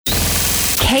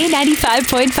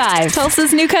K95.5,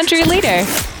 Tulsa's new country leader.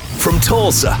 From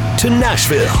Tulsa to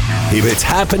Nashville, if it's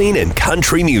happening in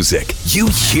country music, you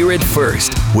hear it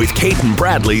first with Cait and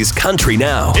Bradley's Country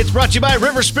Now. It's brought to you by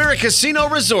River Spirit Casino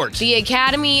Resort. The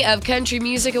Academy of Country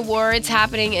Music Awards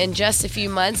happening in just a few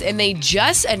months, and they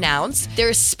just announced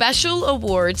their special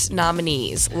awards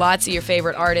nominees. Lots of your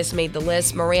favorite artists made the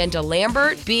list. Miranda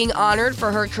Lambert being honored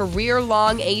for her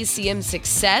career-long ACM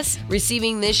success,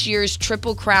 receiving this year's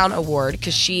Triple Crown Award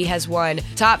because she has won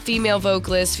Top Female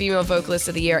Vocalist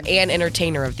of the Year, and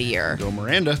Entertainer of the Year. Go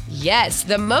Miranda. Yes,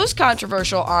 the most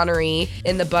controversial honoree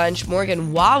in the bunch,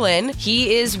 Morgan Wallen,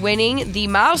 he is winning the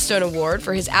Milestone Award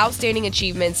for his outstanding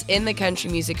achievements in the country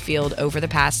music field over the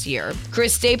past year.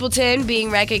 Chris Stapleton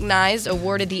being recognized,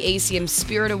 awarded the ACM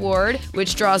Spirit Award,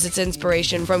 which draws its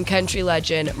inspiration from country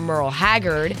legend Merle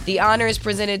Haggard. The honor is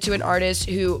presented to an artist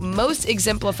who most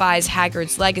exemplifies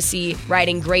Haggard's legacy,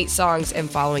 writing great songs and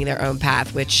following their own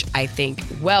path, which I think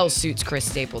well suits Chris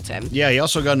Stapleton. Yeah, he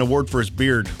also got an award for his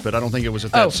beard, but I don't think it was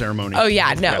at that ceremony. Oh,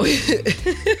 yeah, no.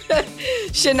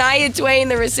 Shania Twain,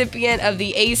 the recipient of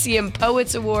the ACM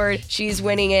Poets Award. She's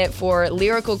winning it for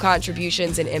lyrical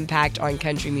contributions and impact on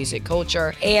country music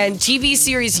culture. And TV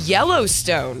series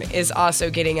Yellowstone is also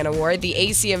getting an award, the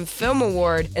ACM Film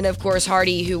Award. And of course,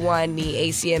 Hardy, who won the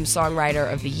ACM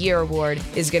Songwriter of the Year Award,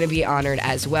 is going to be honored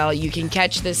as well. You can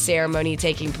catch this ceremony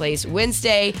taking place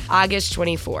Wednesday, August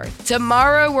 24th.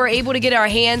 Tomorrow, we're able to get our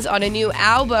hands on a new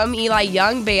album. Eli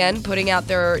Young Band putting out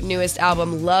their newest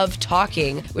album, Love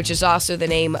Talking, which is also the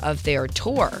name of their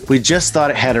tour. We just thought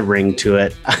it had a ring to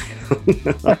it.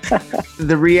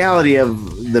 The reality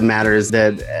of the matter is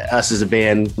that us as a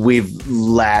band, we've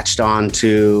latched on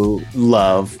to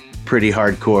love pretty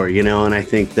hardcore, and I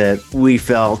think that we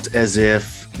felt as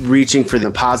if reaching for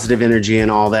the positive energy and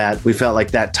all that, we felt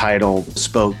like that title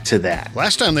spoke to that.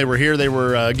 Last time they were here, they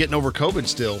were getting over COVID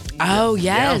still. Oh,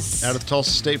 yes. Yeah, out of the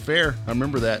Tulsa State Fair. I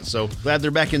remember that. So glad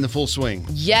they're back in the full swing.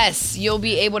 Yes, you'll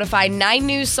be able to find 9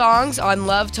 new songs on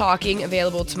Love Talking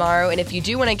available tomorrow. And if you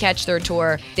do want to catch their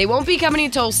tour, they won't be coming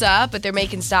to Tulsa, but they're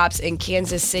making stops in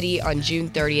Kansas City on June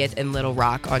 30th and Little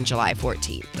Rock on July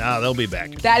 14th. They'll be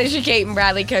back. That is your Cait and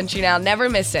Bradley Country Now. Never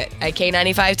miss it at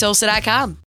K95Tulsa.com.